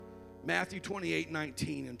Matthew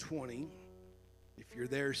 28:19 and 20. If you're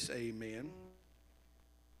there, say amen.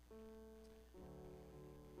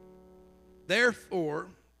 Therefore,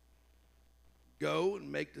 go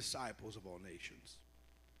and make disciples of all nations,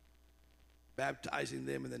 baptizing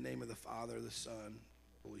them in the name of the Father, the Son, and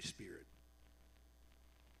the Holy Spirit.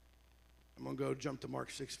 I'm going to jump to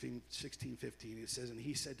Mark 16:15. It says, and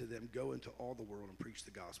he said to them, go into all the world and preach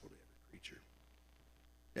the gospel to every creature.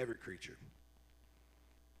 Every creature.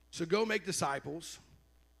 So go make disciples.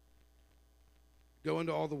 Go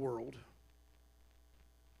into all the world.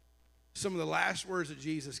 Some of the last words that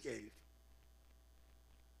Jesus gave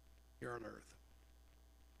here on earth.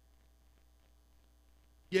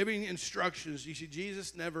 Giving instructions. You see,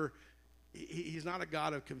 Jesus he's not a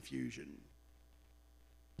God of confusion.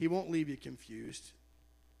 He won't leave you confused.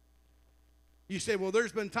 You say, well,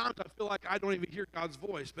 there's been times I feel like I don't even hear God's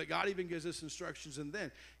voice, but God even gives us instructions. And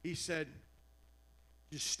then he said,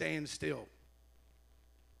 just stand still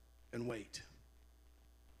and wait.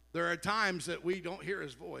 There are times that we don't hear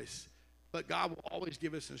his voice, but God will always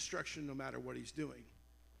give us instruction no matter what he's doing.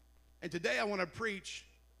 And today I want to preach.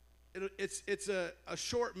 It's a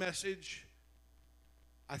short message,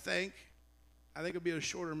 I think. I think it'll be a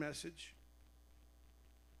shorter message.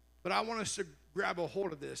 But I want us to grab a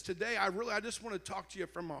hold of this. Today, I just want to talk to you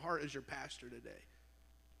from my heart as your pastor today.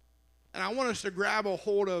 And I want us to grab a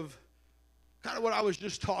hold of kind of what I was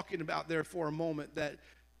just talking about there for a moment, that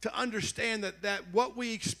to understand that what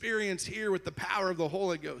we experience here with the power of the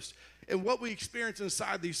Holy Ghost and what we experience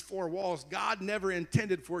inside these four walls, God never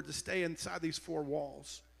intended for it to stay inside these four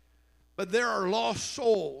walls. But there are lost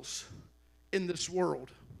souls in this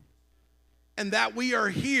world, and that we are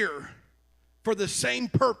here for the same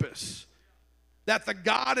purpose, that the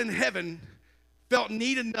God in heaven felt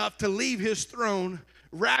need enough to leave his throne,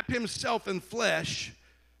 wrap himself in flesh,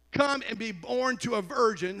 come and be born to a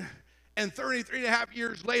virgin, and 33 and a half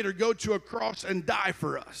years later go to a cross and die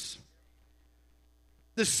for us.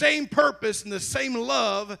 The same purpose and the same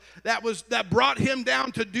love that brought him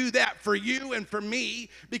down to do that for you and for me,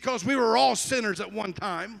 because we were all sinners at one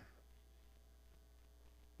time.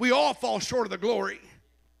 We all fall short of the glory.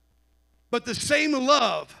 But the same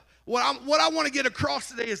love, what I want to get across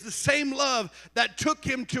today is the same love that took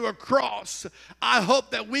him to a cross. I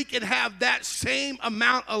hope that we can have that same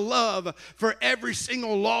amount of love for every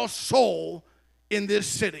single lost soul in this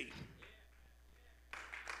city.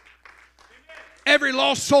 Every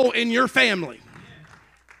lost soul in your family.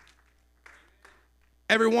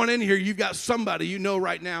 Everyone in here, you've got somebody you know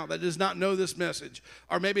right now that does not know this message.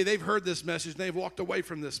 Or maybe they've heard this message and they've walked away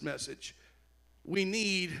from this message. We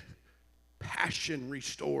need passion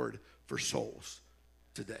restored for souls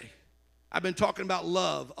today. I've been talking about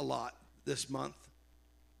love a lot this month.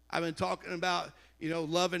 I've been talking about,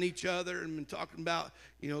 loving each other, and been talking about,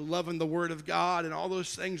 loving the Word of God, and all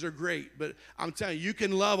those things are great. But I'm telling you, you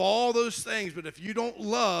can love all those things, but if you don't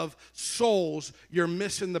love souls, you're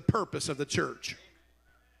missing the purpose of the church.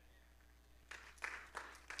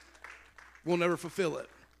 We'll never fulfill it.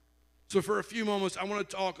 So for a few moments, I want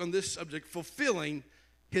to talk on this subject, fulfilling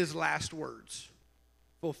his last words.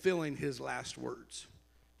 Fulfilling his last words.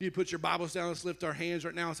 If you put your Bibles down, let's lift our hands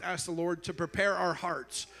right now. Let's ask the Lord to prepare our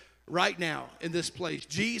hearts right now in this place.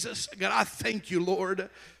 Jesus, God, I thank you, Lord.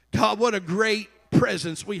 God, what a great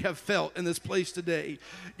presence we have felt in this place today.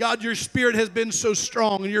 God, your spirit has been so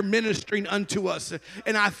strong and you're ministering unto us,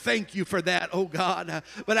 and I thank you for that, oh God.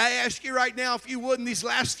 But I ask you right now, if you would, in these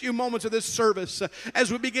last few moments of this service,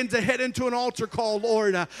 as we begin to head into an altar call,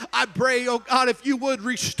 Lord, I pray, oh God, if you would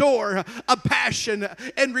restore a passion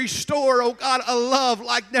and restore, oh God, a love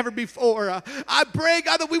like never before. I pray,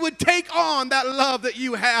 God, that we would take on that love that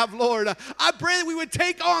you have, Lord. I pray that we would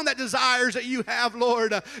take on that desires that you have,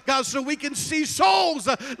 Lord, God, so we can see souls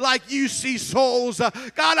like you see souls.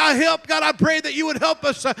 God, I pray that you would help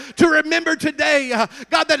us to remember today,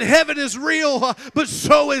 God, that heaven is real, but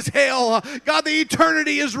so is hell. God, the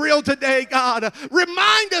eternity is real today, God.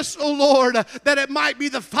 Remind us, oh Lord, that it might be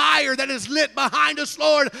the fire that is lit behind us,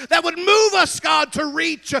 Lord, that would move us, God, to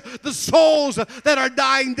reach the souls that are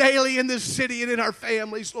dying daily in this city and in our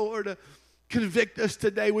families, Lord. Convict us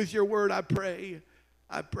today with your word, I pray.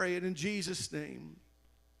 I pray it in Jesus' name.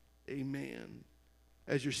 Amen.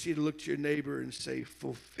 As you're seated, look to your neighbor and say,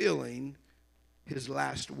 fulfilling his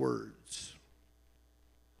last words.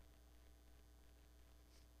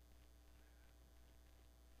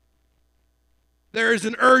 There is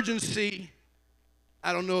an urgency.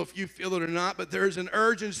 I don't know if you feel it or not, but there is an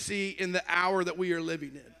urgency in the hour that we are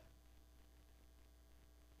living in.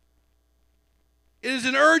 It is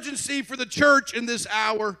an urgency for the church in this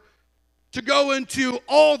hour to go into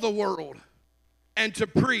all the world and to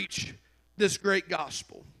preach this great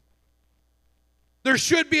gospel. There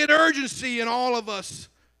should be an urgency in all of us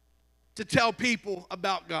to tell people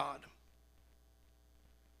about God.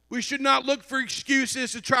 We should not look for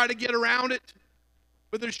excuses to try to get around it,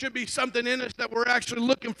 but there should be something in us that we're actually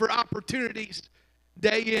looking for opportunities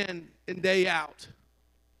day in and day out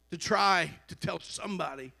to try to tell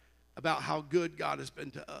somebody about how good God has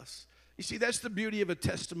been to us. You see, that's the beauty of a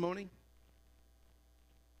testimony.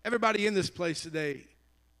 Everybody in this place today,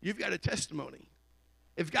 you've got a testimony.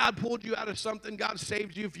 If God pulled you out of something, God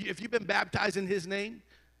saved you, if you've been baptized in His name,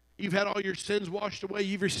 you've had all your sins washed away,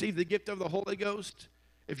 you've received the gift of the Holy Ghost,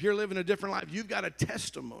 if you're living a different life, you've got a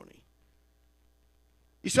testimony.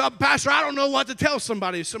 You say, Pastor, I don't know what to tell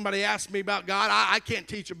somebody. If somebody asks me about God, I can't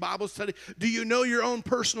teach a Bible study. Do you know your own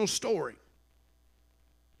personal story?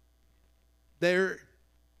 There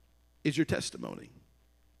is your testimony.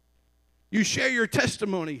 You share your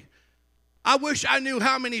testimony. I wish I knew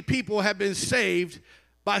how many people have been saved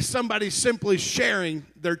by somebody simply sharing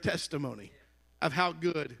their testimony of how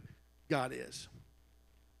good God is.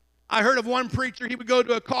 I heard of one preacher, he would go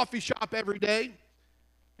to a coffee shop every day,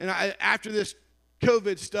 and after this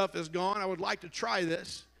COVID stuff is gone, I would like to try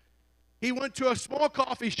this. He went to a small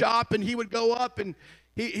coffee shop, and he would go up, and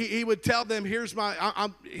he would tell them, here's my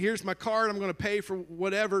card, I'm going to pay for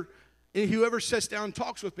whatever, and whoever sits down and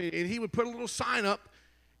talks with me, and he would put a little sign up,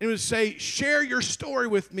 and it would say, share your story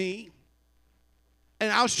with me, and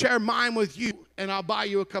I'll share mine with you, and I'll buy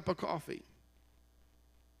you a cup of coffee.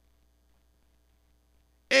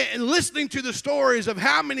 And listening to the stories of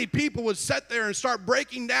how many people would sit there and start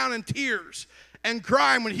breaking down in tears and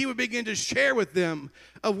crying when he would begin to share with them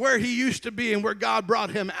of where he used to be and where God brought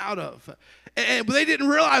him out of. And they didn't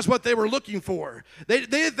realize what they were looking for. They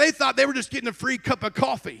thought they were just getting a free cup of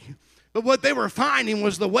coffee. But what they were finding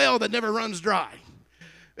was the well that never runs dry.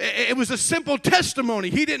 It was a simple testimony.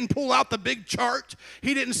 He didn't pull out the big chart.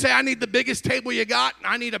 He didn't say, I need the biggest table you got, and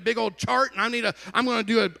I need a big old chart, and I'm going to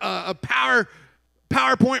do a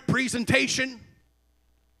PowerPoint presentation.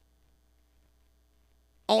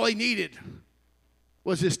 All he needed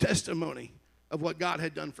was his testimony of what God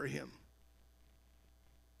had done for him.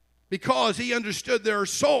 Because he understood there are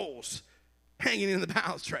souls hanging in the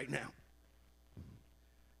balance right now.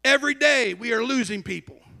 Every day we are losing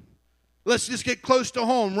people. Let's just get close to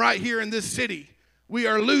home right here in this city. We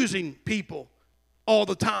are losing people all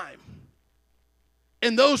the time.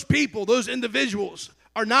 And those people, those individuals,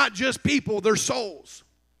 are not just people, they're souls.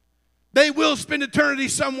 They will spend eternity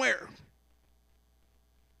somewhere.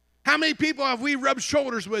 How many people have we rubbed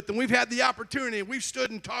shoulders with and we've had the opportunity and we've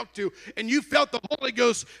stood and talked to and you felt the Holy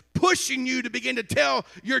Ghost pushing you to begin to tell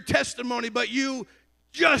your testimony, but you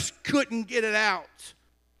just couldn't get it out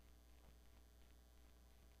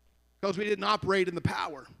because we didn't operate in the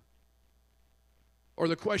power? Or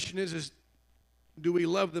the question is do we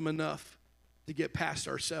love them enough to get past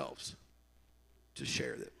ourselves to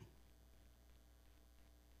share them?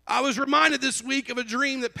 I was reminded this week of a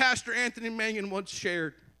dream that Pastor Anthony Mangun once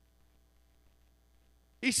shared.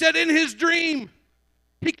 He said in his dream,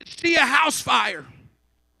 he could see a house fire.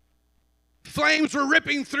 Flames were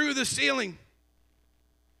ripping through the ceiling.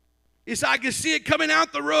 He said, I could see it coming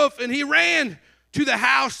out the roof, and he ran to the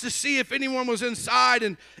house to see if anyone was inside.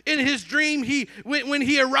 And in his dream, when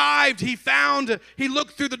he arrived, he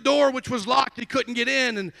looked through the door, which was locked. He couldn't get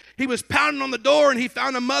in, and he was pounding on the door, and he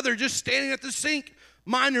found a mother just standing at the sink,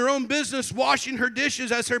 minding her own business, washing her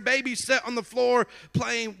dishes as her baby sat on the floor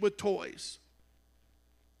playing with toys.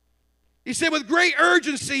 He said with great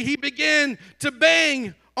urgency, he began to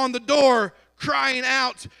bang on the door, crying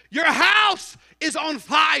out, your house is on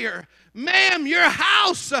fire. Ma'am, your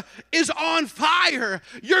house is on fire.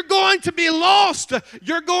 You're going to be lost.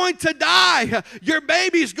 You're going to die. Your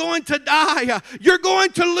baby's going to die. You're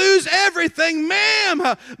going to lose everything.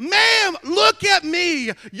 Ma'am, look at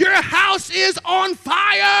me. Your house is on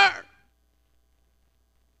fire.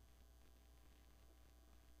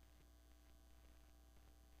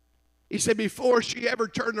 He said before she ever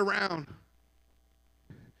turned around,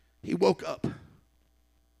 he woke up.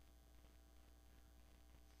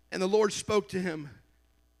 And the Lord spoke to him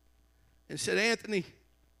and said, Anthony,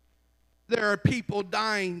 there are people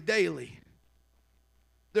dying daily.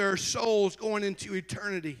 There are souls going into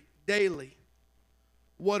eternity daily.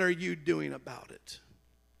 What are you doing about it?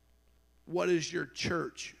 What is your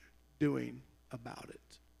church doing about it?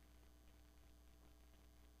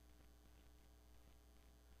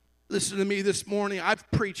 Listen to me this morning. I've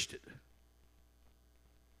preached it.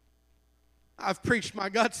 I've preached my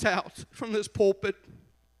guts out from this pulpit.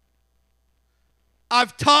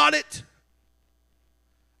 I've taught it.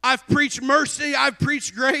 I've preached mercy. I've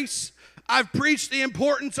preached grace. I've preached the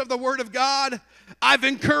importance of the Word of God. I've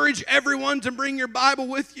encouraged everyone to bring your Bible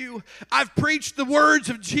with you. I've preached the words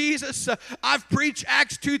of Jesus. I've preached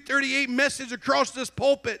Acts 2:38 message across this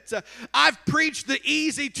pulpit. I've preached the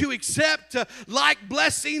easy to accept, like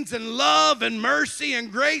blessings and love and mercy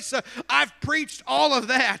and grace. I've preached all of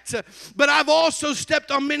that. But I've also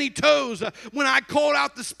stepped on many toes when I called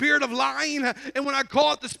out the spirit of lying and when I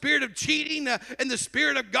called out the spirit of cheating and the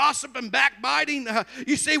spirit of gossip and backbiting.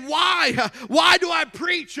 You say, why? Why do I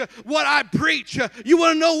preach what I preach? You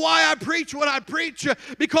want to know why I preach what I preach?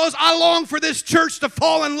 Because I long for this church to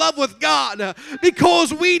fall in love with God.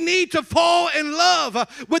 Because we need to fall in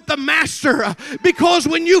love with the Master. Because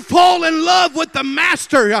when you fall in love with the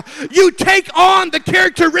Master, you take on the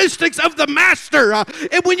characteristics of the Master.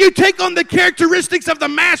 And when you take on the characteristics of the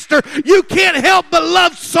Master, you can't help but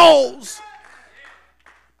love souls.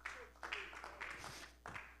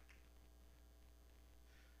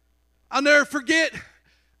 I'll never forget,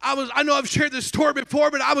 I know I've shared this story before,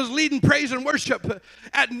 but I was leading praise and worship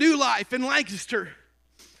at New Life in Lancaster.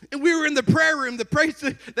 And we were in the prayer room.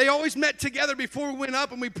 They always met together before we went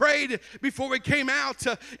up, and we prayed before we came out.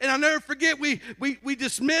 And I'll never forget, we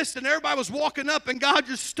dismissed, and everybody was walking up, and God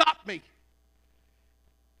just stopped me.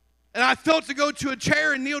 And I felt to go to a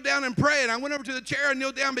chair and kneel down and pray. And I went over to the chair and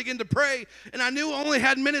kneeled down and began to pray. And I knew I only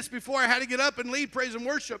had minutes before I had to get up and lead praise and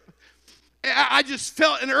worship. I just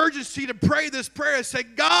felt an urgency to pray this prayer. I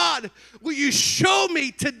said, God, will you show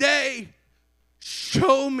me today,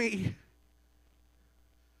 show me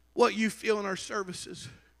what you feel in our services.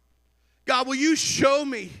 God, will you show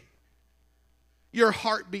me your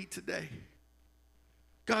heartbeat today?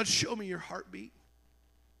 God, show me your heartbeat.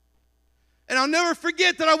 And I'll never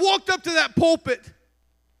forget that I walked up to that pulpit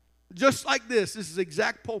just like this. This is the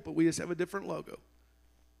exact pulpit. We just have a different logo.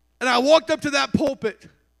 And I walked up to that pulpit.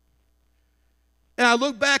 And I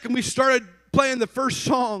looked back and we started playing the first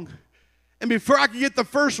song. And before I could get the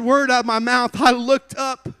first word out of my mouth, I looked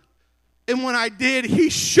up. And when I did, he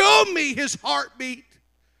showed me his heartbeat.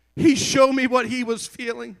 He showed me what he was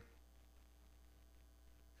feeling.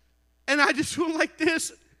 And I just went like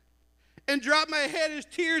this and dropped my head as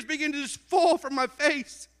tears began to just fall from my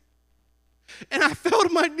face. And I fell to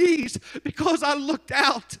my knees because I looked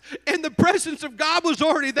out and the presence of God was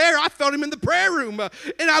already there. I felt him in the prayer room.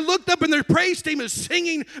 And I looked up and their praise team is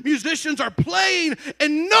singing, musicians are playing,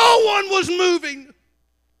 and no one was moving.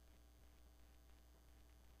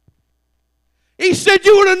 He said,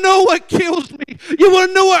 you want to know what kills me? You want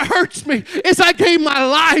to know what hurts me? Is I gave my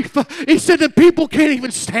life. He said that people can't even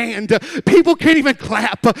stand. People can't even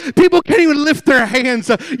clap. People can't even lift their hands.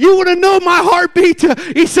 You want to know my heartbeat?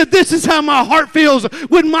 He said, this is how my heart feels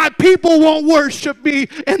when my people won't worship me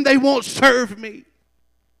and they won't serve me.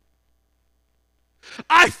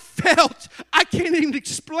 I can't even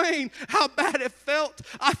explain how bad it felt.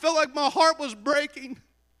 I felt like my heart was breaking.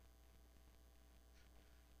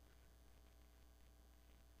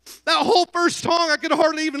 That whole first song, I could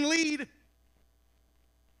hardly even lead.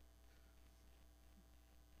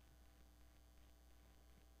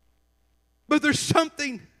 But there's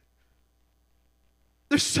something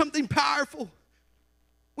powerful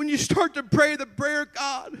when you start to pray the prayer,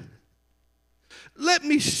 God, let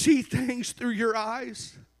me see things through your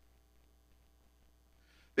eyes.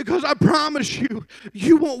 Because I promise you,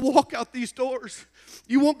 you won't walk out these doors.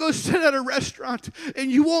 You won't go sit at a restaurant and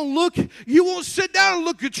you won't sit down and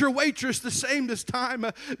look at your waitress the same this time.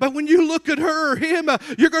 But when you look at her or him,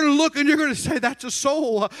 you're going to look and you're going to say, that's a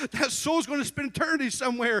soul. That soul's going to spend eternity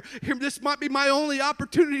somewhere. This might be my only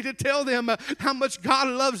opportunity to tell them how much God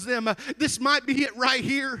loves them. This might be it right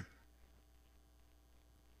here.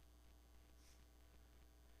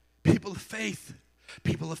 People of faith,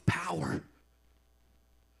 people of power.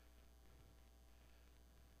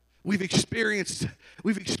 We've experienced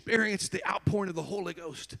the outpouring of the Holy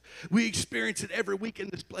Ghost. We experience it every week in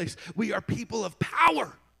this place. We are people of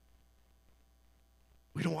power.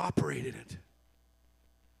 We don't operate in it.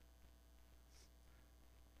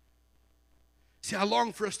 See, I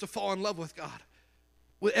long for us to fall in love with God,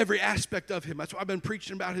 with every aspect of him. That's why I've been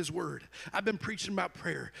preaching about his word. I've been preaching about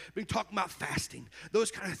prayer. I've been talking about fasting,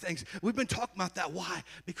 those kind of things. We've been talking about that. Why?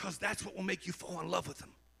 Because that's what will make you fall in love with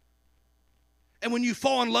him. And when you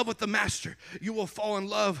fall in love with the Master, you will fall in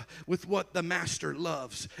love with what the Master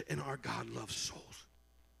loves. And our God loves souls.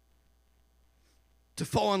 To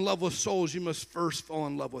fall in love with souls, you must first fall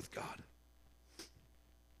in love with God.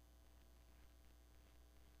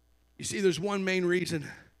 You see, there's one main reason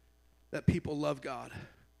that people love God,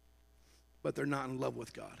 but they're not in love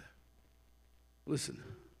with God. Listen.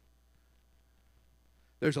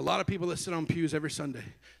 There's a lot of people that sit on pews every Sunday.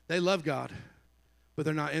 They love God, but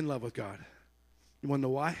they're not in love with God. You want to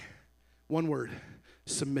know why? One word: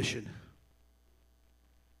 submission.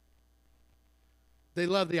 They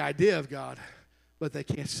love the idea of God, but they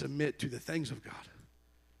can't submit to the things of God.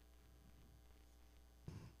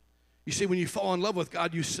 You see, when you fall in love with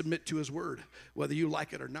God, you submit to His word, whether you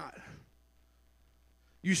like it or not.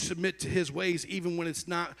 You submit to His ways even when it's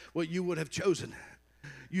not what you would have chosen.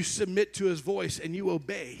 You submit to His voice and you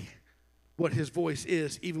obey what His voice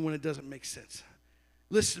is even when it doesn't make sense.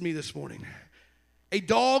 Listen to me this morning. A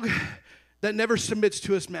dog that never submits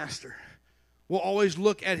to his master will always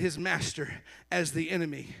look at his master as the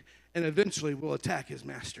enemy and eventually will attack his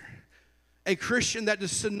master. A Christian that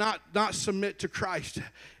does not submit to Christ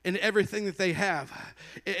in everything that they have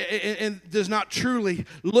and does not truly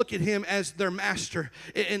look at Him as their master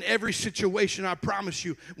in every situation, I promise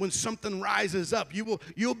you, when something rises up,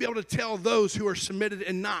 you'll be able to tell those who are submitted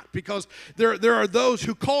and not, because there are those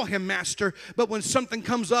who call Him master, but when something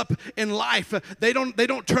comes up in life, they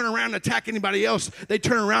don't turn around and attack anybody else. They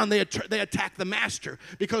turn around, they attack the master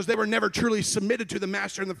because they were never truly submitted to the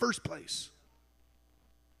master in the first place.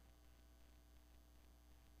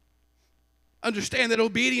 Understand that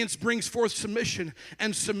obedience brings forth submission,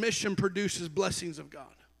 and submission produces blessings of God.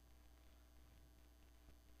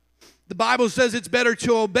 The Bible says it's better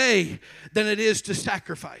to obey than it is to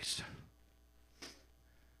sacrifice.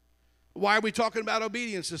 Why are we talking about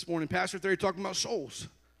obedience this morning, Pastor? They're talking about souls.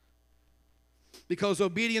 Because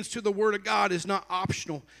obedience to the Word of God is not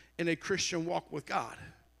optional in a Christian walk with God.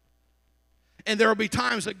 And there will be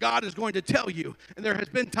times that God is going to tell you, and there has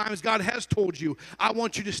been times God has told you, I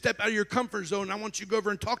want you to step out of your comfort zone, and I want you to go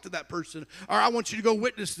over and talk to that person, or I want you to go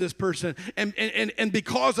witness to this person. And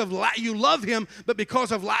because of you love Him, but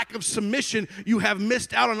because of lack of submission, you have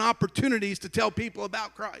missed out on opportunities to tell people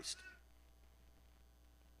about Christ.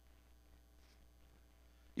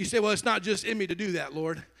 You say, well, it's not just in me to do that,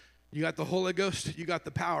 Lord. You got the Holy Ghost, you got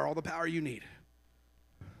the power, all the power you need.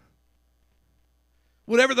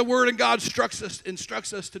 Whatever the Word of God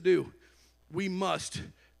instructs us to do, we must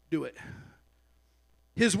do it.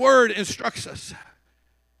 His Word instructs us.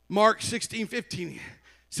 Mark 16:15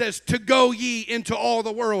 says, to go ye into all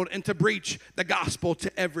the world and to preach the gospel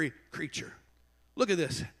to every creature. Look at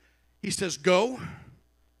this. He says, go.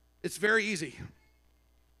 It's very easy.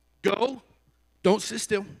 Go. Don't sit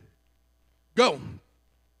still. Go.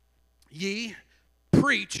 Ye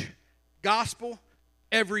preach gospel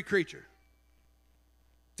every creature.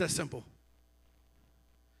 It's that simple.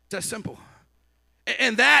 It's that simple.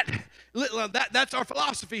 And that's our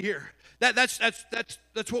philosophy here. That's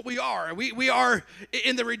what we are. We are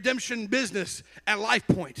in the redemption business at Life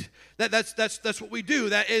Point. That's what we do.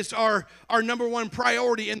 That is our number one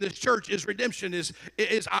priority in this church is redemption.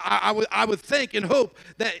 I would think and hope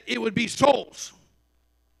that it would be souls.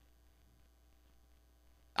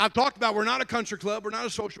 I've talked about we're not a country club. We're not a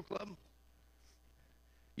social club.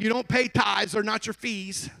 You don't pay tithes. They're not your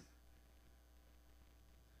fees.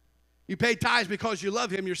 You pay tithes because you love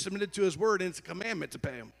Him. You're submitted to His word, and it's a commandment to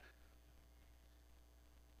pay Him.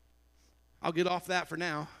 I'll get off that for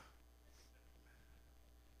now.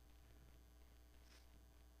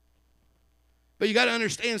 But you got to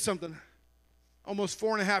understand something. Almost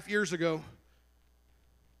 4.5 years ago,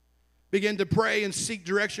 began to pray and seek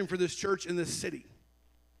direction for this church in this city.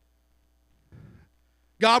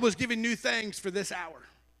 God was giving new things for this hour.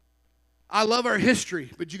 I love our history,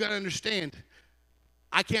 but you got to understand,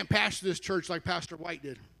 I can't pastor this church like Pastor White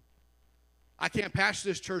did. I can't pastor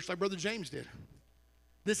this church like Brother James did.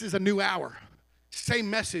 This is a new hour. Same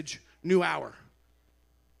message, new hour.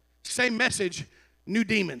 Same message, new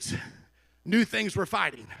demons. New things we're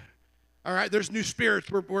fighting. All right, there's new spirits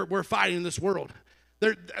we're fighting in this world.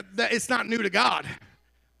 It's not new to God,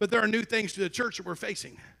 but there are new things to the church that we're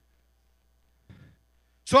facing.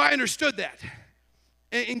 So I understood that.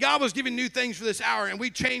 And God was giving new things for this hour, and we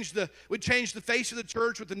changed the face of the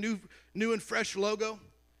church with a new and fresh logo.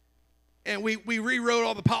 And we rewrote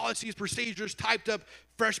all the policies, procedures, typed up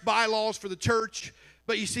fresh bylaws for the church.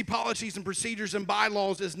 But you see, policies and procedures and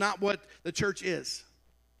bylaws is not what the church is.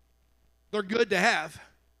 They're good to have,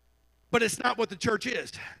 but it's not what the church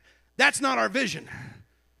is. That's not our vision.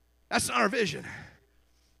 That's not our vision.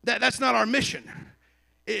 That's not our mission.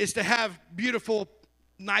 It's to have beautiful,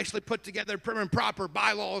 nicely put together, prim and proper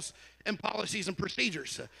bylaws and policies and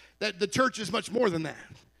procedures. That the church is much more than that.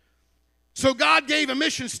 So God gave a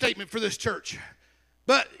mission statement for this church.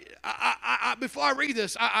 But before I read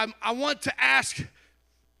this, I want to ask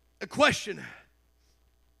a question.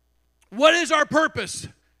 What is our purpose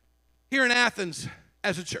here in Athens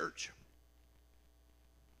as a church?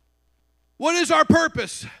 What is our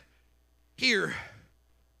purpose here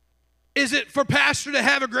Is it for pastor to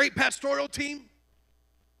have a great pastoral team?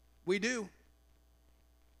 We do.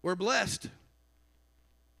 We're blessed.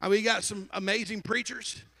 We got some amazing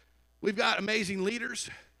preachers. We've got amazing leaders.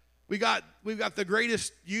 We've got the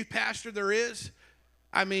greatest youth pastor there is.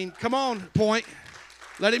 I mean, come on, Point.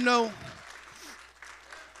 Let him know.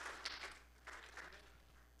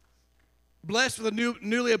 Blessed with a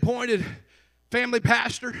newly appointed family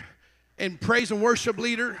pastor and praise and worship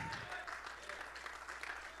leader.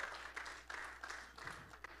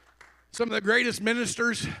 Some of the greatest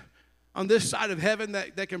ministers on this side of heaven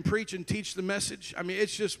that can preach and teach the message. I mean,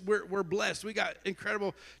 it's just, we're blessed. We got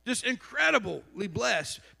just incredibly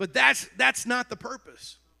blessed. But that's not the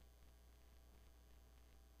purpose.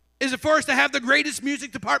 Is it for us to have the greatest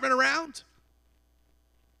music department around?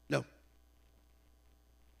 No.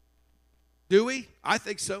 Do we? I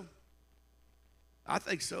think so. I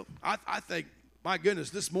think so. I think, my goodness,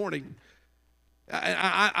 this morning,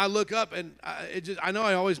 I look up and I know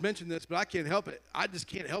I always mention this, but I can't help it. I just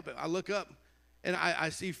can't help it. I look up and I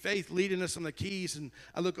see Faith leading us on the keys, and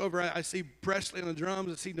I look over, I see Presley on the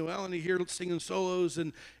drums, I see Noelani here singing solos,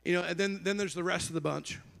 and and then there's the rest of the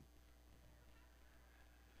bunch.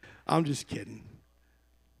 I'm just kidding.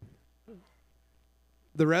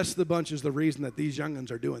 The rest of the bunch is the reason that these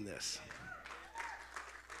young'uns are doing this.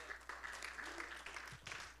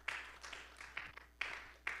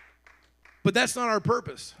 But that's not our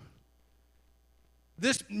purpose.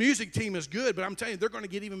 This music team is good, but I'm telling you, they're going to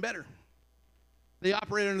get even better. They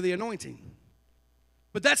operate under the anointing.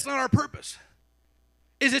 But that's not our purpose.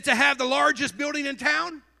 Is it to have the largest building in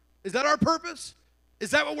town? Is that our purpose?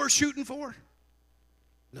 Is that what we're shooting for?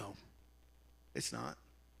 No, it's not.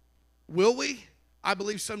 Will we? I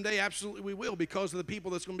believe someday absolutely we will, because of the people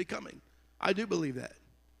that's going to be coming. I do believe that.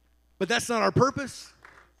 But that's not our purpose.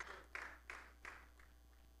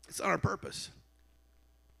 It's not our purpose.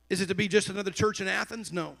 Is it to be just another church in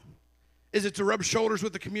Athens? No. Is it to rub shoulders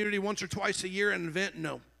with the community once or twice a year at an event?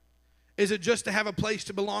 No. Is it just to have a place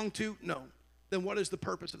to belong to? No. Then what is the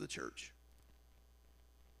purpose of the church?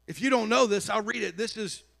 If you don't know this, I'll read it. This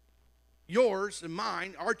is yours and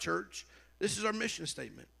mine, our church. This is our mission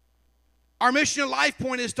statement. Our mission at Life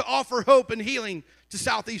Point is to offer hope and healing to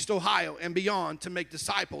Southeast Ohio and beyond, to make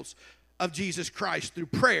disciples of Jesus Christ through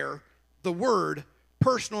prayer, the word,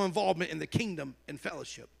 personal involvement in the kingdom, and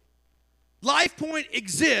fellowship. Life Point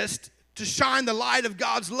exists to shine the light of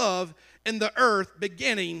God's love in the earth,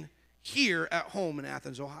 beginning here at home in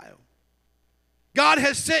Athens, Ohio. God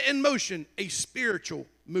has set in motion a spiritual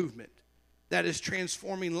movement that is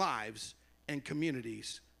transforming lives and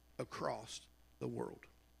communities across the world.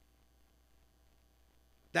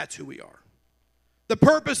 That's who we are. The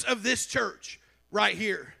purpose of this church right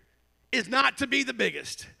here is not to be the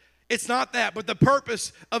biggest. It's not that, but the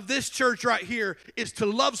purpose of this church right here is to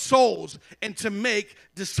love souls and to make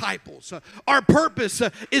disciples. Our purpose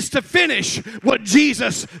is to finish what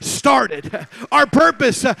Jesus started. Our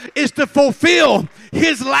purpose is to fulfill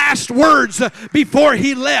his last words before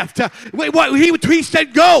he left. He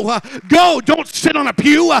said, go, don't sit on a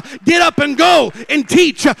pew. Get up and go and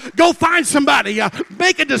teach. Go find somebody.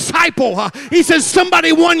 Make a disciple. He says,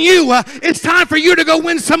 somebody won you. It's time for you to go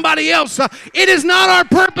win somebody else. It is not our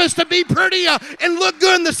purpose to be pretty and look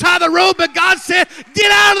good on the side of the road, but God said,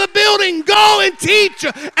 get out of the building, go and teach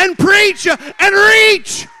and preach and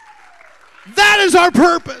reach. That is our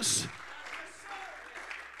purpose.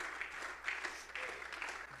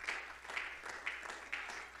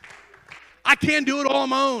 I can't do it all on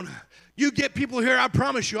my own. You get people here, I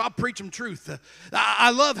promise you, I'll preach them truth.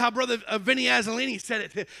 I love how Brother Vinny Azzolini said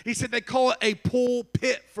it. He said they call it a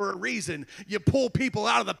pulpit for a reason. You pull people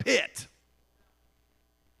out of the pit.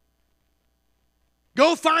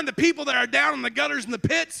 Go find the people that are down in the gutters and the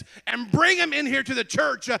pits and bring them in here to the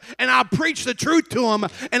church, and I'll preach the truth to them,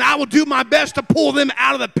 and I will do my best to pull them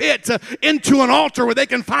out of the pit into an altar where they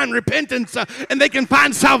can find repentance and they can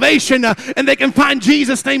find salvation and they can find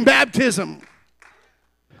Jesus' name baptism.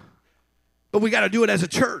 But we got to do it as a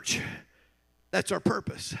church. That's our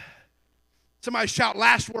purpose. Somebody shout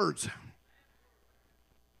last words.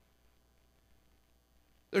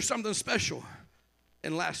 There's something special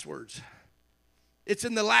in last words. It's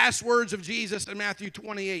in the last words of Jesus in Matthew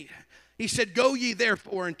 28. He said, go ye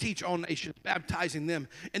therefore and teach all nations, baptizing them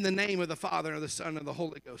in the name of the Father and of the Son and of the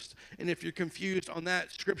Holy Ghost. And if you're confused on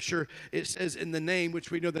that scripture, it says in the name,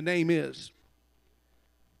 which we know the name is.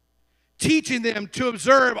 Teaching them to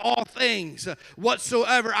observe all things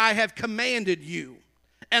whatsoever I have commanded you.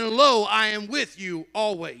 And lo, I am with you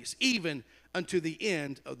always, even unto the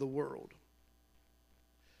end of the world.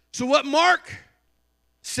 So what Mark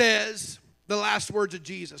says, the last words of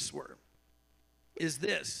Jesus were, is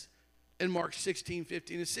this. in Mark 16,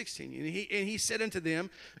 15, and 16. And he said unto them,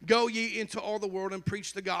 Go ye into all the world and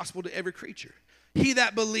preach the gospel to every creature. He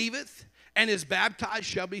that believeth and is baptized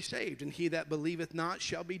shall be saved, and he that believeth not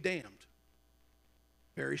shall be damned.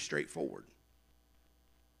 Very straightforward.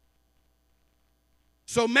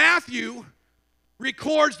 So Matthew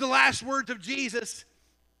records the last words of Jesus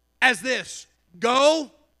as this: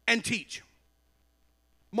 go and teach.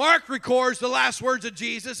 Mark records the last words of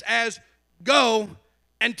Jesus as go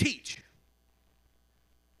and teach.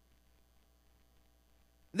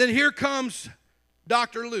 Then here comes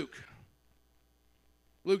Dr. Luke.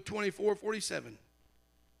 Luke 24:47.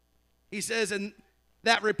 He says, and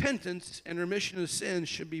that repentance and remission of sins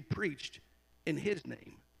should be preached in his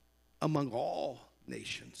name among all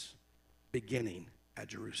nations, beginning at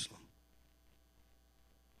Jerusalem.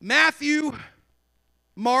 Matthew,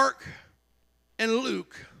 Mark, and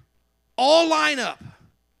Luke all line up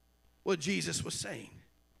what Jesus was saying.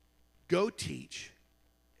 Go teach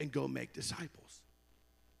and go make disciples.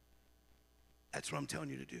 That's what I'm telling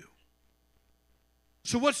you to do.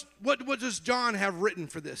 So what does John have written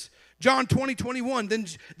for this? John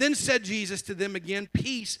 20:21. Then said Jesus to them again,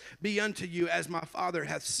 Peace be unto you, as my Father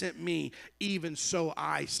hath sent me, even so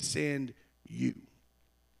I send you.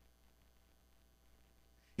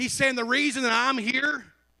 He's saying the reason that I'm here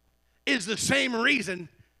is the same reason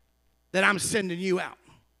that I'm sending you out.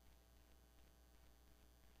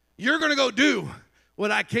 You're going to go do what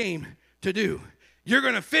I came to do. You're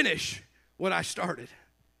going to finish what I started.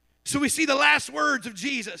 So we see the last words of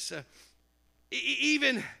Jesus.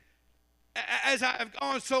 Even as I have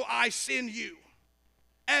gone, so I send you.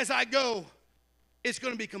 As I go, it's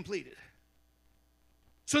going to be completed.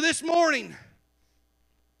 So this morning,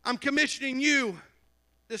 I'm commissioning you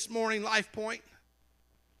this morning, Life Point.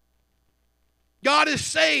 God is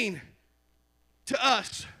saying to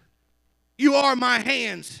us, you are my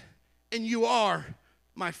hands and you are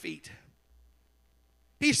my feet.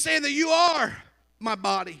 He's saying that you are my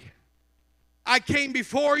body. I came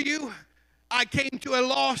before you. I came to a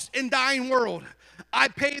lost and dying world. I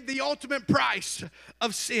paid the ultimate price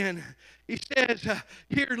of sin. He says,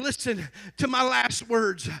 here, listen to my last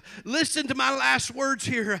words. Listen to my last words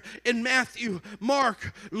here in Matthew,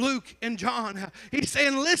 Mark, Luke, and John. He's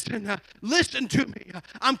saying, listen to me.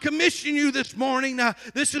 I'm commissioning you this morning.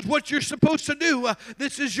 This is what you're supposed to do.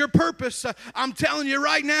 This is your purpose. I'm telling you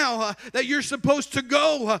right now that you're supposed to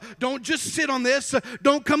go. Don't just sit on this.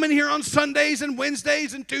 Don't come in here on Sundays and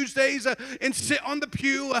Wednesdays and Tuesdays and sit on the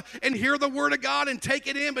pew and hear the word of God and take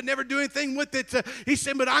it in but never do anything with it. He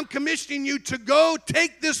said, but I'm commissioning you to go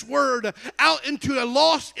take this word out into a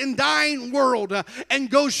lost and dying world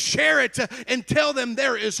and go share it and tell them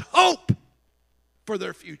there is hope for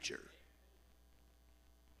their future.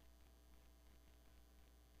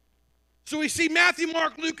 So we see Matthew,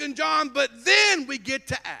 Mark, Luke, and John, but then we get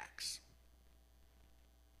to Acts.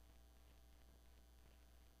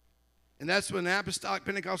 And that's when the Apostolic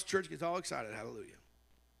Pentecostal Church gets all excited. Hallelujah.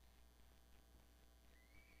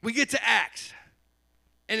 We get to Acts.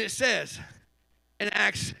 And it says in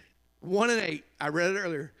Acts 1:8, I read it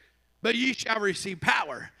earlier, but ye shall receive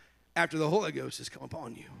power after the Holy Ghost has come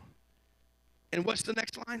upon you. And what's the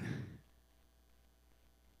next line?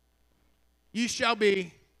 You shall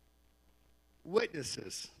be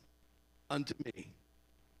witnesses unto me.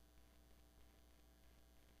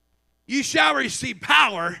 You shall receive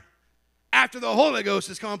power after the Holy Ghost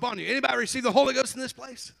has come upon you. Anybody receive the Holy Ghost in this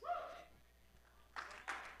place?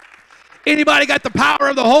 Anybody got the power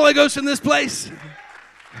of the Holy Ghost in this place?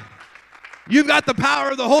 You've got the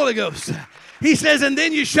power of the Holy Ghost. He says, and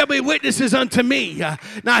then you shall be witnesses unto me.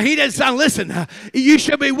 Now, he doesn't sound, listen, you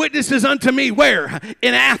shall be witnesses unto me where?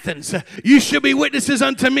 In Athens. You shall be witnesses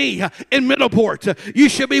unto me in Middleport. You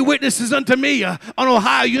shall be witnesses unto me on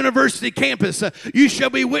Ohio University campus. You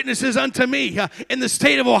shall be witnesses unto me in the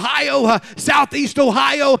state of Ohio, Southeast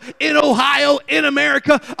Ohio, in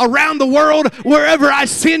America, around the world, wherever I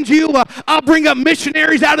send you. I'll bring up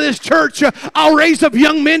missionaries out of this church. I'll raise up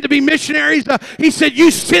young men to be missionaries. He said,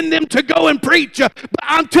 you send them to go and preach. But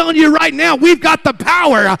I'm telling you right now, we've got the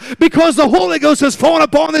power because the Holy Ghost has fallen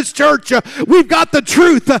upon this church. We've got the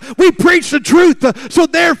truth. We preach the truth. So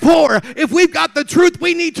therefore, if we've got the truth,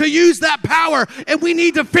 we need to use that power and we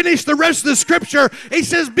need to finish the rest of the scripture. He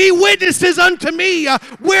says, be witnesses unto me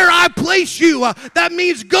where I place you. That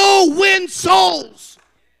means go win souls.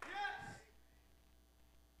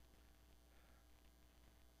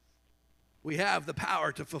 We have the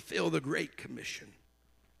power to fulfill the Great Commission.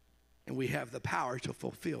 And we have the power to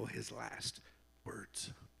fulfill his last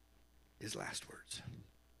words. His last words.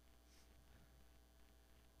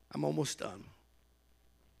 I'm almost done.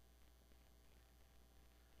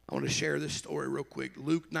 I want to share this story real quick.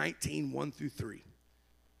 Luke 19, 1 through 3.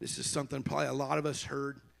 This is something probably a lot of us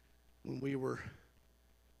heard when we were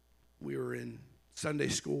in Sunday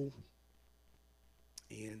school.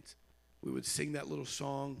 And we would sing that little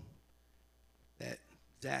song that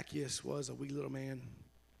Zacchaeus was a wee little man.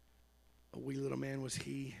 A wee little man was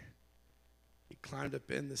he. He climbed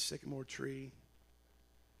up in the sycamore tree.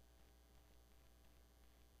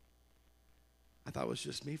 I thought it was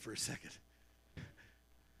just me for a second. I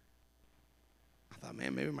thought,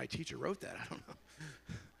 man, maybe my teacher wrote that. I don't know.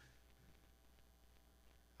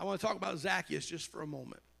 I want to talk about Zacchaeus just for a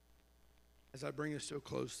moment as I bring us to a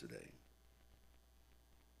close today.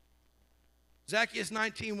 Zacchaeus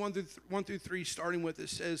 19, 1 through 3, starting with it,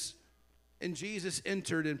 says, and Jesus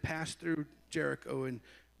entered and passed through Jericho, and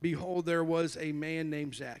behold, there was a man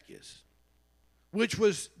named Zacchaeus, which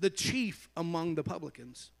was the chief among the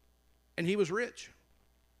publicans, and he was rich.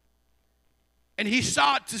 And he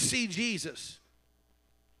sought to see Jesus,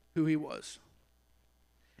 who he was,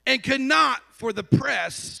 and could not for the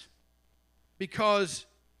press, because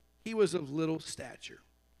he was of little stature.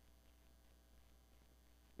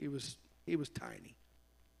 He was tiny.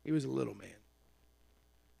 He was a little man.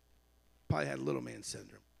 Probably had little man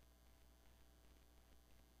syndrome.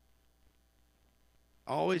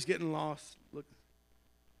 Always getting lost. Look,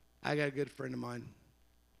 I got a good friend of mine.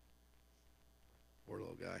 Poor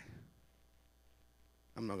little guy.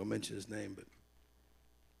 I'm not going to mention his name, but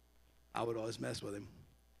I would always mess with him.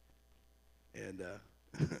 And,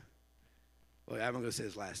 well, I'm not going to say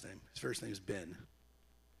his last name. His first name is Ben.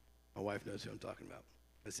 My wife knows who I'm talking about.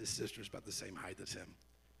 That's his sister's about the same height as him.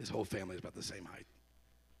 His whole family is about the same height.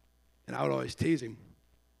 And I would always tease him.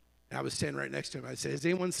 And I was standing right next to him. I'd say, has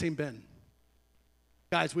anyone seen Ben?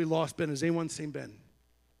 Guys, we lost Ben. Has anyone seen Ben?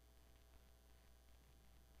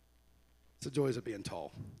 It's the joys of being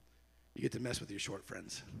tall. You get to mess with your short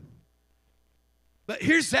friends. But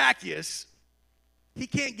here's Zacchaeus. He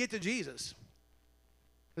can't get to Jesus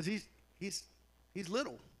because he's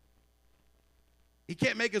little. He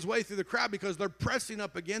can't make his way through the crowd because they're pressing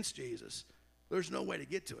up against Jesus. There's no way to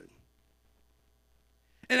get to him.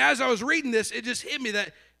 And as I was reading this, it just hit me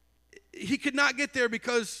that he could not get there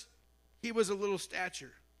because he was a little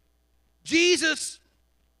stature. Jesus,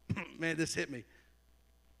 man, this hit me.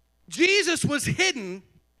 Jesus was hidden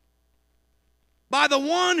by the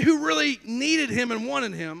one who really needed him and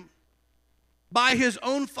wanted him, by his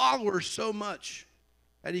own followers so much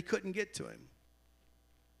that he couldn't get to him.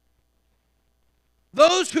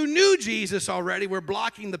 Those who knew Jesus already were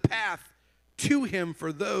blocking the path to him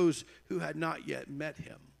for those who had not yet met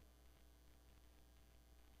him.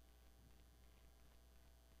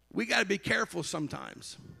 We got to be careful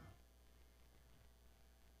sometimes.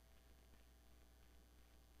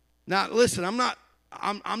 Now, listen, I'm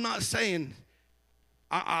not saying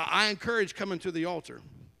I encourage coming to the altar.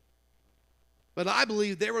 But I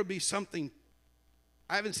believe there would be something,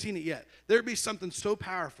 I haven't seen it yet, there would be something so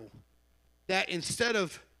powerful that instead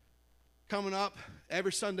of coming up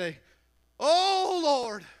every Sunday, oh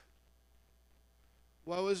Lord,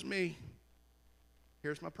 woe is me,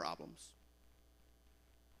 here's my problems.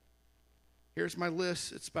 Here's my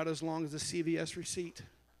list. It's about as long as a CVS receipt.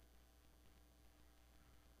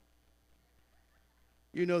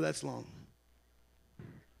 You know that's long.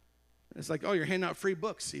 It's like, oh, you're handing out free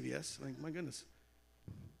books, CVS. Like, my goodness.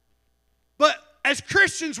 But as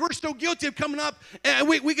Christians, we're still guilty of coming up, and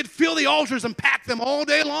we could fill the altars and pack them all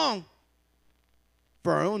day long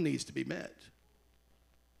for our own needs to be met.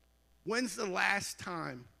 When's the last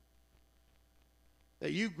time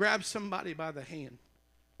that you grabbed somebody by the hand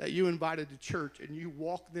that you invited to church and you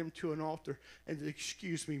walked them to an altar and said,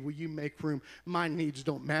 excuse me, will you make room? My needs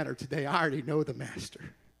don't matter today. I already know the master.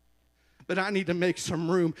 But I need to make some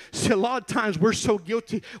room. See, a lot of times we're so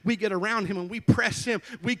guilty, we get around him and we press him.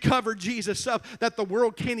 We cover Jesus up that the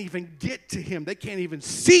world can't even get to him. They can't even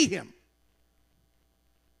see him.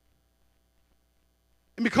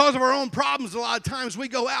 And because of our own problems, a lot of times we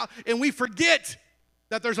go out and we forget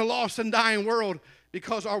that there's a lost and dying world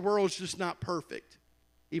because our world's just not perfect,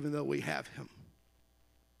 even though we have him.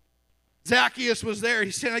 Zacchaeus was there.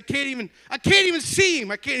 He said, I can't even see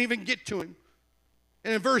him. I can't even get to him.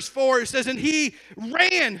 And in verse 4, it says, and he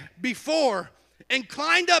ran before and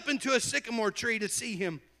climbed up into a sycamore tree to see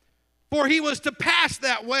him, for he was to pass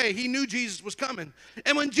that way. He knew Jesus was coming.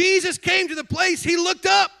 And when Jesus came to the place, he looked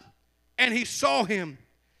up and he saw him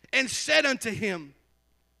and said unto him,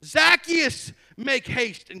 Zacchaeus, make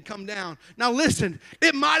haste and come down. Now listen,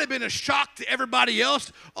 it might have been a shock to everybody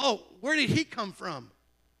else. Oh, where did he come from?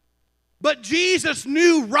 But Jesus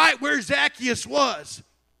knew right where Zacchaeus was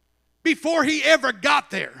before he ever got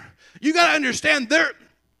there. You got to understand,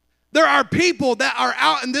 There are people that are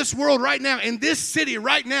out in this world right now, in this city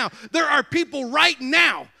right now. There are people right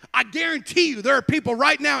now. I guarantee you there are people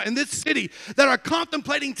right now in this city that are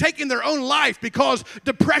contemplating taking their own life because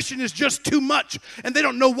depression is just too much and they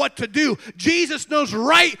don't know what to do. Jesus knows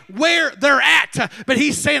right where they're at, but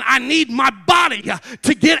he's saying, I need my body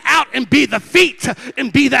to get out and be the feet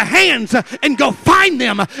and be the hands and go find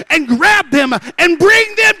them and grab them and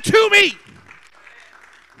bring them to me.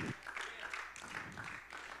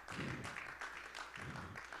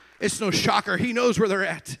 It's no shocker. He knows where they're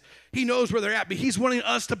at. He knows where they're at, but he's wanting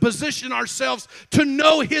us to position ourselves to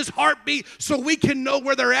know his heartbeat so we can know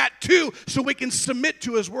where they're at too, so we can submit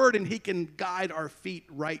to his word and he can guide our feet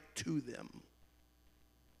right to them.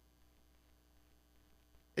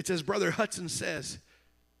 It's as Brother Hudson says,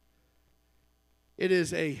 it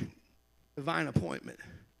is a divine appointment.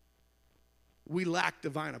 We lack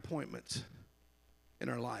divine appointments in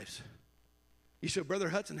our lives. You see, Brother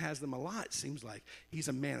Hudson has them a lot, it seems like. He's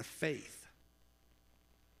a man of faith.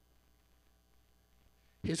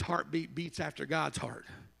 His heartbeat beats after God's heart.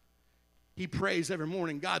 He prays every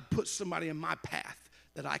morning, God, put somebody in my path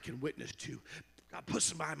that I can witness to. God, put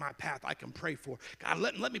somebody in my path I can pray for. God,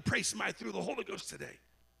 let me pray somebody through the Holy Ghost today.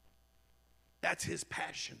 That's his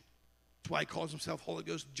passion. That's why he calls himself Holy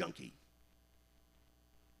Ghost junkie.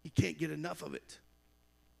 He can't get enough of it.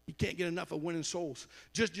 He can't get enough of winning souls.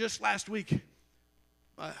 Just last week,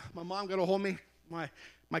 my mom got a hold of me.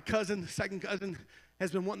 My cousin, second cousin,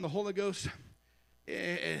 has been wanting the Holy Ghost.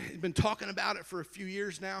 He's been talking about it for a few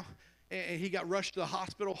years now, and he got rushed to the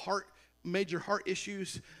hospital, major heart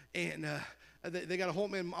issues, and they got a hold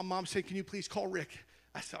of me, and my mom said, can you please call Rick?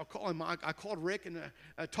 I said, I'll call him. I called Rick, and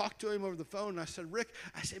I talked to him over the phone, and I said, Rick,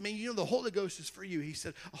 I said, man, you know the Holy Ghost is for you. He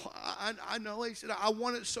said, oh, I know. He said, I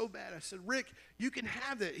want it so bad. I said, Rick, you can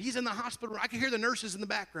have it. He's in the hospital. I can hear the nurses in the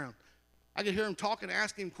background. I can hear him talking,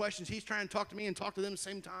 asking him questions. He's trying to talk to me and talk to them at the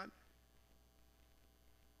same time.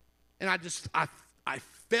 And I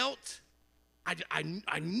felt,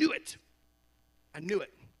 I knew it. I knew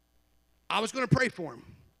it. I was going to pray for him.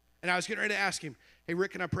 And I was getting ready to ask him, hey,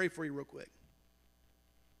 Rick, can I pray for you real quick?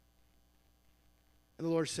 And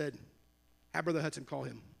the Lord said, have Brother Hudson call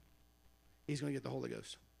him. He's going to get the Holy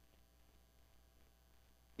Ghost.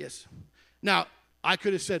 Yes. Now, I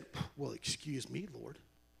could have said, well, excuse me, Lord.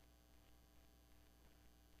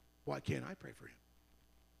 Why can't I pray for him?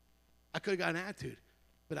 I could have got an attitude,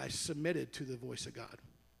 but I submitted to the voice of God.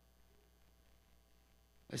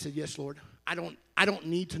 I said, yes, Lord. I don't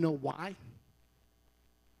need to know why.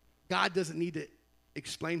 God doesn't need to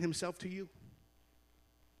explain himself to you.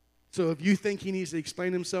 So if you think he needs to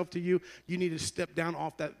explain himself to you, you need to step down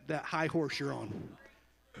off that high horse you're on.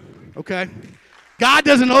 Okay? God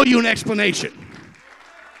doesn't owe you an explanation.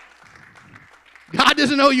 God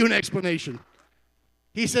doesn't owe you an explanation.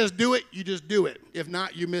 He says do it, you just do it. If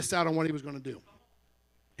not, you miss out on what he was going to do.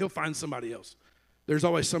 He'll find somebody else. There's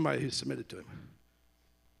always somebody who's submitted to him.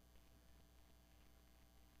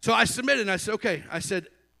 So I submitted, and I said, okay. I said,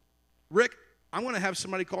 Rick, I'm going to have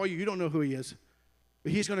somebody call you. You don't know who he is,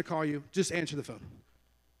 but he's going to call you. Just answer the phone.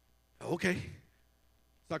 Okay.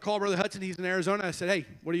 So I called Brother Hudson. He's in Arizona. I said, hey,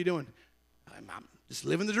 what are you doing? I'm just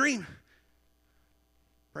living the dream.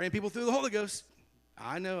 Praying people through the Holy Ghost.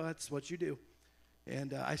 I know that's what you do.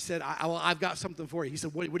 And I said, I've got something for you. He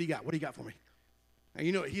said, what do you got? What do you got for me? And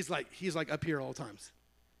you know, he's like up here all the times.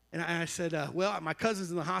 And I said, well, my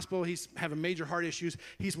cousin's in the hospital. He's having major heart issues.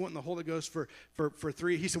 He's wanting the Holy Ghost for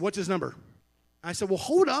 3. He said, what's his number? I said, well,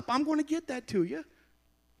 hold up. I'm going to get that to you.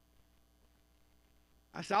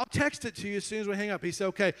 I said, I'll text it to you as soon as we hang up. He said,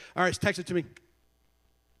 okay. All right, text it to me.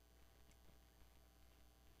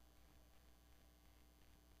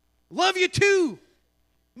 Love you too.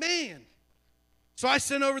 Man. So I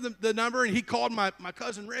sent over the number, and he called my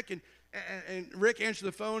cousin Rick, and Rick answered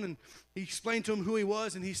the phone, and he explained to him who he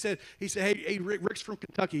was, and he said, hey, Rick's from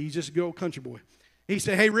Kentucky. He's just a good old country boy. He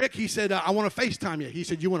said, hey, Rick, he said, I want to FaceTime you. He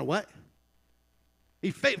said, you want to what?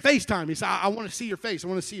 He FaceTime. He said, I want to see your face. I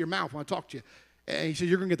want to see your mouth when I talk to you. And he said,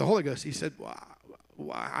 you're going to get the Holy Ghost. He said, well,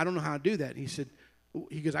 I don't know how to do that.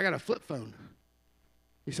 He goes, I got a flip phone.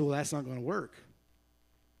 He said, well, that's not going to work.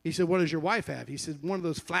 He said, what does your wife have? He said, one of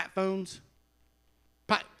those flat phones.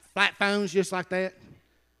 Flat phones just like that.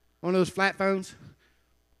 One of those flat phones.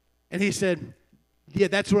 And he said, yeah,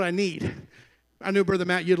 that's what I need. I knew, Brother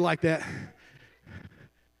Matt, you'd like that.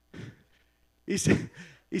 He said,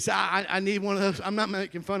 I need one of those. I'm not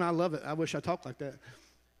making fun. I love it. I wish I talked like that.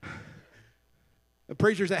 The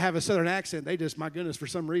preachers that have a southern accent, they just, my goodness, for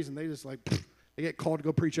some reason, they just like, they get called to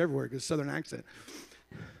go preach everywhere because southern accent.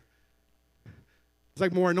 It's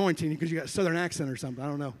like more anointing because you got a southern accent or something. I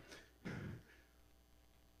don't know.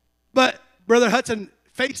 But Brother Hudson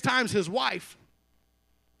FaceTimes his wife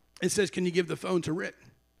and says, can you give the phone to Rick?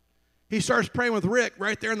 He starts praying with Rick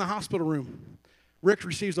right there in the hospital room. Rick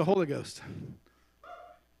receives the Holy Ghost.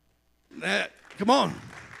 Come on.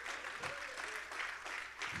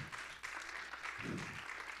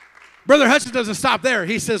 Brother Hudson doesn't stop there.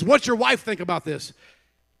 He says, what's your wife think about this?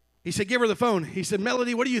 He said, give her the phone. He said,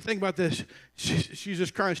 Melody, what do you think about this? She's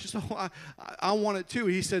just crying. She said, oh, I want it too.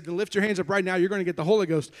 He said, lift your hands up right now. You're going to get the Holy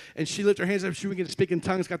Ghost. And she lifted her hands up. She began to speak in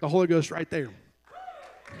tongues, got the Holy Ghost right there.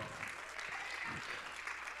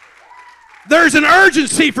 There's an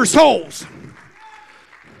urgency for souls.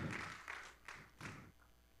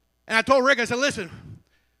 And I told Rick, I said, listen,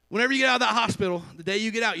 whenever you get out of that hospital, the day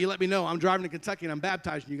you get out, you let me know. I'm driving to Kentucky and I'm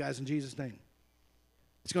baptizing you guys in Jesus' name.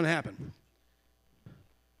 It's going to happen.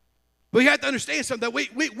 But we have to understand something, that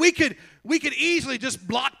we could easily just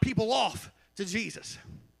block people off to Jesus.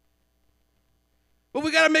 But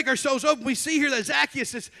we got to make ourselves open. We see here that Zacchaeus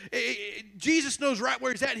says, Jesus knows right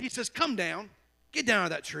where he's at. He says, come down. Get down out of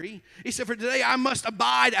that tree. He said, for today I must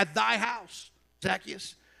abide at thy house,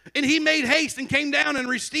 Zacchaeus. And he made haste and came down and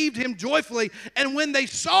received him joyfully. And when they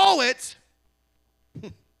saw it,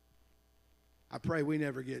 I pray we're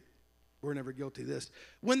never guilty of this.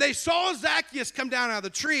 When they saw Zacchaeus come down out of the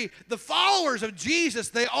tree, the followers of Jesus,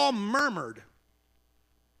 they all murmured,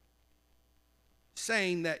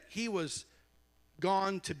 saying that he was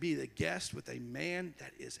gone to be the guest with a man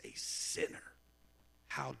that is a sinner.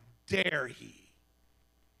 How dare he,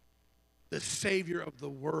 the Savior of the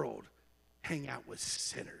world, hang out with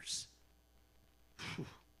sinners? Whew.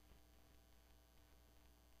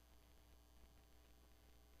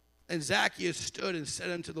 And Zacchaeus stood and said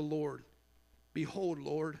unto the Lord, behold,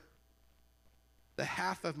 Lord, the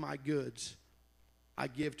half of my goods I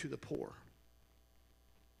give to the poor.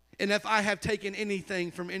 And if I have taken anything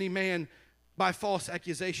from any man by false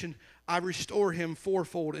accusation, I restore him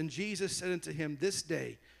fourfold. And Jesus said unto him, this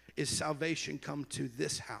day is salvation come to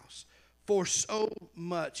this house. For so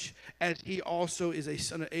much as he also is a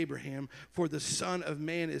son of Abraham, for the Son of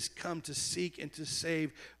Man is come to seek and to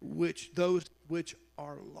save those which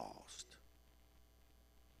are lost.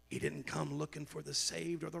 He didn't come looking for the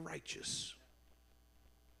saved or the righteous.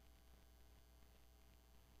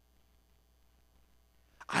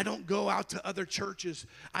 I don't go out to other churches.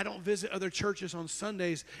 I don't visit other churches on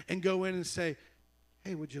Sundays and go in and say,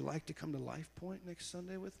 hey, would you like to come to Life Point next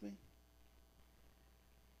Sunday with me?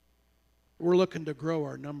 We're looking to grow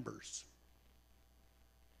our numbers.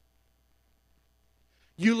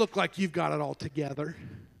 You look like you've got it all together.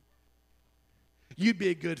 You'd be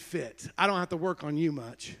a good fit. I don't have to work on you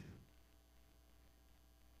much.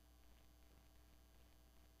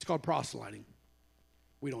 It's called proselyting.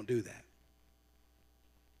 We don't do that.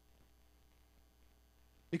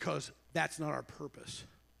 Because that's not our purpose.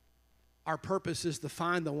 Our purpose is to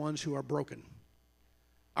find the ones who are broken.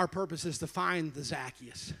 Our purpose is to find the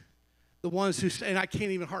Zacchaeus. The ones who say, and I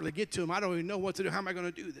can't even hardly get to them. I don't even know what to do. How am I going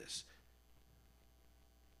to do this?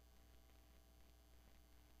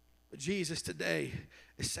 But Jesus today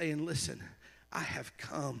is saying, listen, I have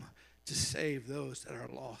come to save those that are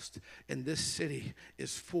lost. And this city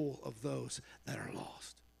is full of those that are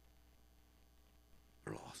lost.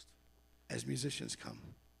 They're lost. As musicians come.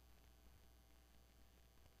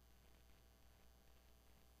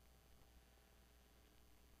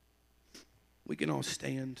 We can all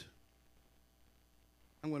stand.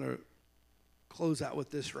 I'm going to close out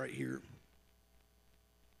with this right here.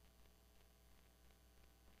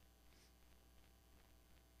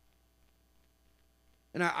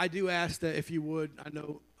 And I do ask that if you would, I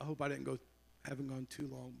hope I haven't gone too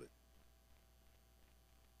long, but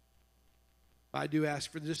I do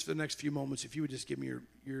ask for just the next few moments, if you would just give me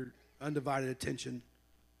your undivided attention.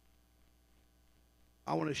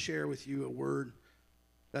 I want to share with you a word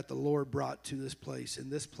that the Lord brought to this place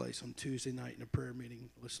on Tuesday night in a prayer meeting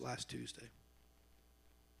this last Tuesday.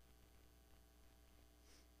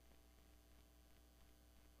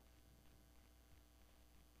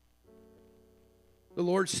 The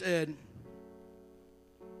Lord said,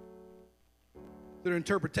 through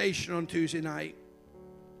interpretation on Tuesday night,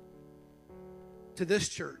 to this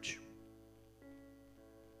church,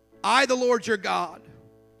 I, the Lord your God,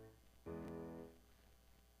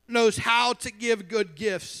 knows how to give good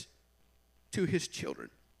gifts to his children.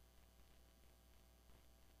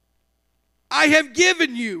 I have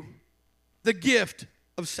given you the gift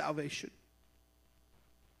of salvation.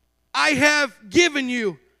 I have given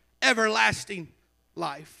you everlasting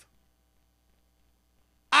life.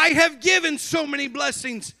 I have given so many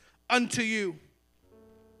blessings unto you.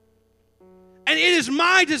 And it is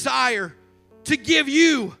my desire to give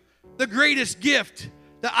you the greatest gift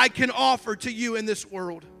that I can offer to you in this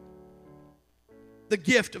world. The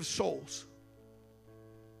gift of souls.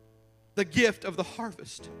 The gift of the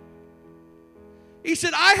harvest. He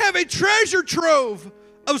said, I have a treasure trove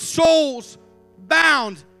of souls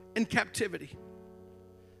bound in captivity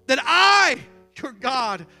that I, your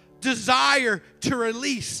God, desire to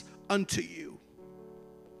release unto you.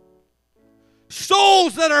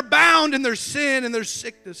 Souls that are bound in their sin and their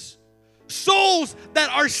sickness. Souls that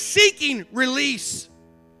are seeking release.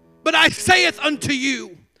 But I saith unto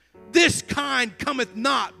you, this kind cometh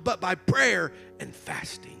not but by prayer and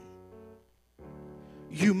fasting.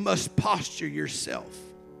 You must posture yourself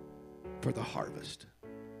for the harvest.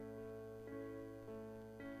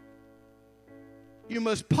 You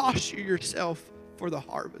must posture yourself for the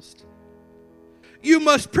harvest. You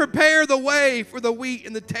must prepare the way for the wheat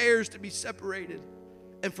and the tares to be separated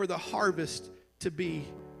and for the harvest to be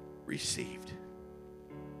received.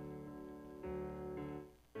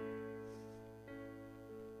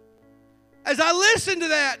 As I listen to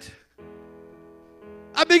that,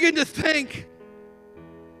 I begin to think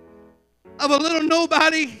of a little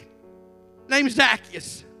nobody named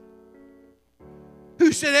Zacchaeus,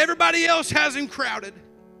 who said, everybody else has him crowded.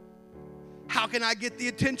 How can I get the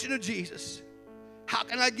attention of Jesus? How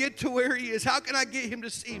can I get to where he is? How can I get him to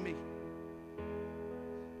see me?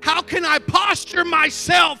 How can I posture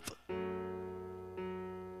myself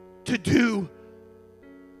to do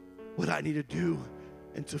what I need to do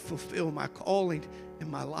and to fulfill my calling in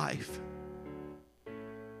my life?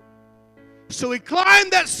 So he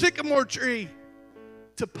climbed that sycamore tree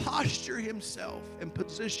to posture himself and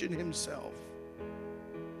position himself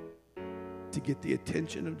to get the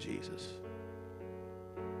attention of Jesus.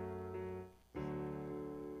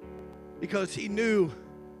 Because he knew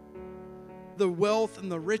the wealth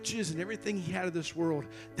and the riches and everything he had of this world,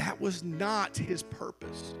 that was not his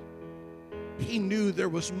purpose. He knew there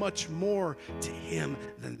was much more to him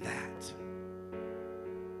than that.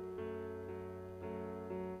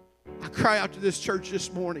 I cry out to this church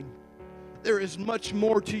this morning. There is much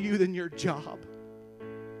more to you than your job.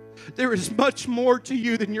 There is much more to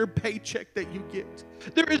you than your paycheck that you get.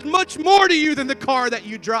 There is much more to you than the car that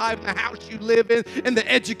you drive, the house you live in, and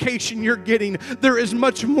the education you're getting. There is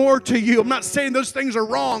much more to you. I'm not saying those things are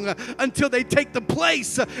wrong until they take the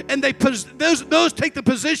place and those take the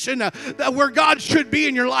position that where God should be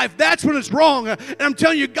in your life. That's when it's wrong. And I'm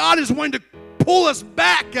telling you, God is wanting to pull us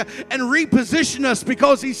back and reposition us,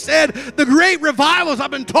 because he said the great revivals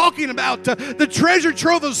I've been talking about, the treasure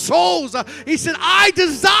trove of souls, he said, I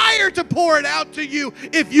desire to pour it out to you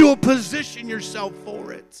if you will position yourself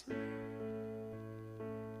for it.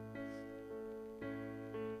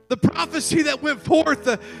 The prophecy that went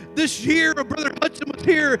forth this year, Brother Hudson was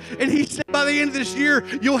here, and he said by the end of this year,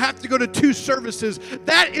 you'll have to go to 2 services.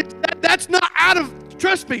 That's not out of,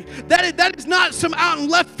 trust me, that is not some out in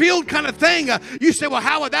left field kind of thing. You say, well,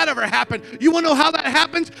 how would that ever happen? You want to know how that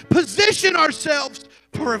happens? Position ourselves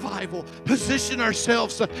for revival. Position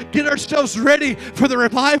ourselves. Get ourselves ready for the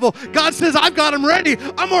revival. God says, I've got them ready.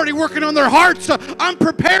 I'm already working on their hearts. I'm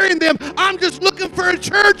preparing them. I'm just looking for a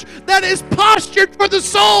church that is postured for the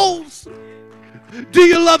souls. Do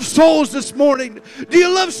you love souls this morning? Do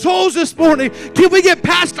you love souls this morning? Can we get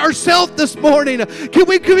past ourselves this morning? Can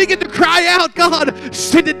we get to cry out, God,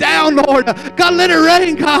 send it down, Lord. God, let it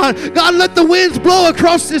rain, God. God, let the winds blow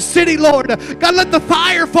across this city, Lord. God, let the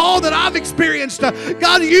fire fall that I've experienced.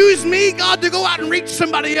 God, use me, God, to go out and reach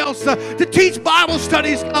somebody else, to teach Bible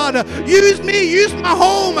studies, God. Use me, use my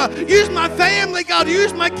home, use my family, God,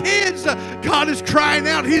 use my kids. God is crying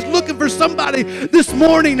out. He's looking for somebody this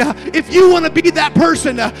morning. If you want to be that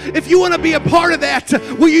person, if you want to be a part of that,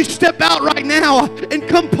 will you step out right now and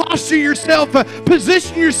come posture yourself,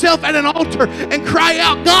 position yourself at an altar and cry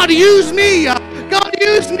out, God, use me. God,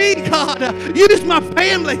 use me, God. Use my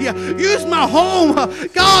family. Use my home.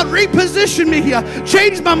 God, reposition me.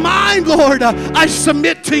 Change my mind, Lord. I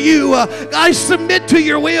submit to you. I submit to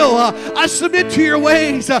your will. I submit to your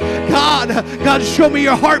ways. God, show me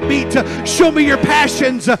your heartbeat. Show me your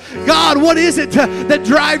passions. God, what is it that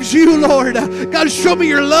drives you, Lord? God, show me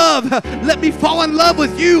your love. Let me fall in love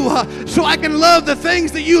with you so I can love the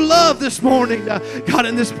things that you love this morning. God,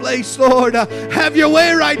 in this place, Lord, have your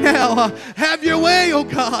way right now. Have your way, oh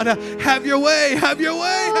God. Have your way, have your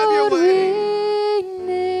way, have your way.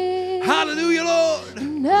 Hallelujah, Lord.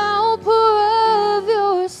 Now pour of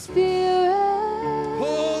your spirit.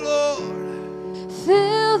 Oh, Lord.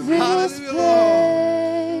 Fill this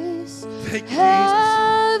place. Thank you,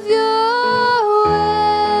 Have your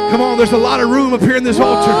way. Come on, there's a lot of room up here in this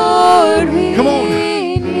altar. Come on.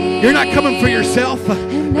 You're not coming for yourself. You're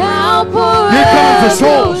coming for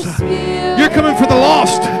souls. You're coming for the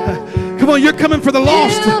lost. Come on, you're coming for the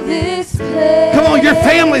lost. Come on, your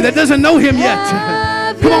family that doesn't know him yet.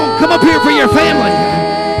 Come on, come up here for your family.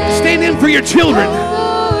 Stand in for your children.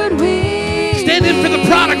 Stand in for the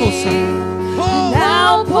prodigals. Oh.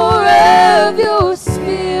 Now pour of your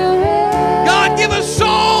God, give us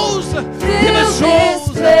souls. Give us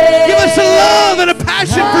souls. Give us a love and a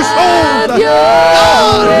passion for